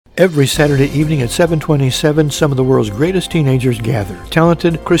Every Saturday evening at 7:27, some of the world's greatest teenagers gather.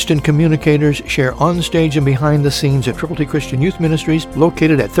 Talented Christian communicators share on stage and behind the scenes at Triple T Christian Youth Ministries,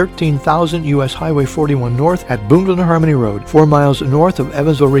 located at 13,000 U.S. Highway 41 North at Boonville and Harmony Road, 4 miles north of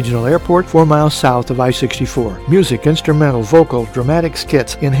Evansville Regional Airport, 4 miles south of I-64. Music, instrumental, vocal, dramatic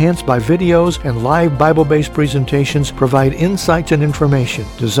skits, enhanced by videos and live Bible-based presentations provide insights and information.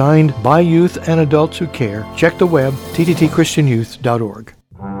 Designed by youth and adults who care. Check the web, tttchristianyouth.org.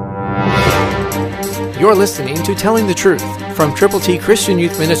 You're listening to Telling the Truth from Triple T Christian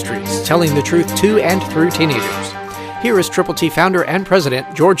Youth Ministries, telling the truth to and through teenagers. Here is Triple T founder and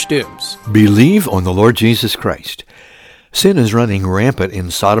president, George Dooms. Believe on the Lord Jesus Christ. Sin is running rampant in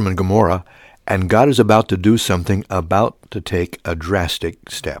Sodom and Gomorrah, and God is about to do something, about to take a drastic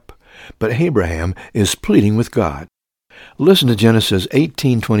step. But Abraham is pleading with God. Listen to Genesis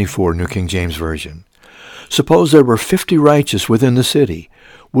 18:24, New King James Version. Suppose there were 50 righteous within the city.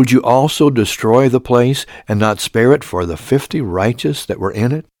 Would you also destroy the place and not spare it for the 50 righteous that were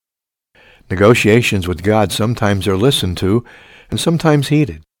in it? Negotiations with God sometimes are listened to and sometimes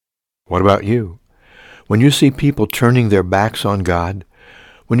heated. What about you? When you see people turning their backs on God,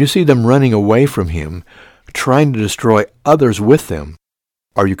 when you see them running away from Him, trying to destroy others with them,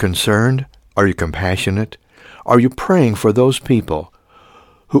 are you concerned? Are you compassionate? Are you praying for those people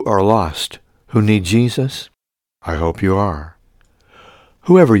who are lost, who need Jesus? I hope you are.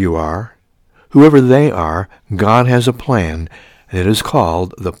 Whoever you are, whoever they are, God has a plan, and it is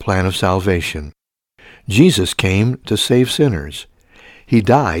called the plan of salvation. Jesus came to save sinners. He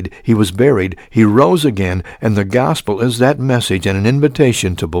died, He was buried, He rose again, and the gospel is that message and an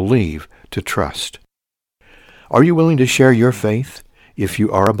invitation to believe, to trust. Are you willing to share your faith, if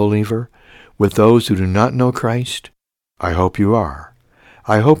you are a believer, with those who do not know Christ? I hope you are.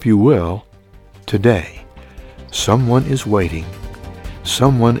 I hope you will today. Someone is waiting.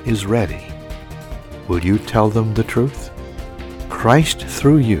 Someone is ready. Will you tell them the truth? Christ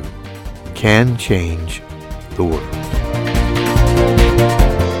through you can change the world.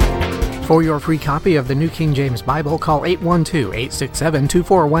 For your free copy of the New King James Bible, call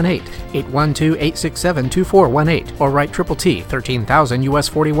 812-867-2418, 812-867-2418, or write Triple T, 13,000 U.S.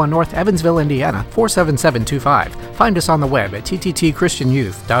 41 North, Evansville, Indiana, 47725. Find us on the web at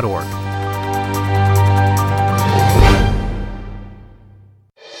tttchristianyouth.org.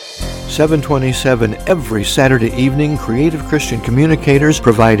 7:27 every Saturday evening, creative Christian communicators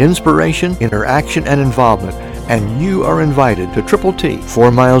provide inspiration, interaction, and involvement, and you are invited to Triple T,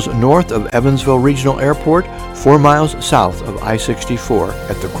 4 miles north of Evansville Regional Airport, 4 miles south of I-64,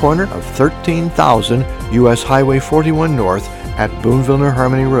 at the corner of 13,000 U.S. Highway 41 North at Boonville and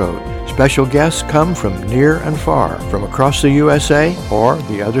Harmony Road. Special guests come from near and far, from across the USA or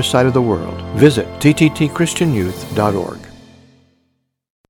the other side of the world. Visit tttchristianyouth.org.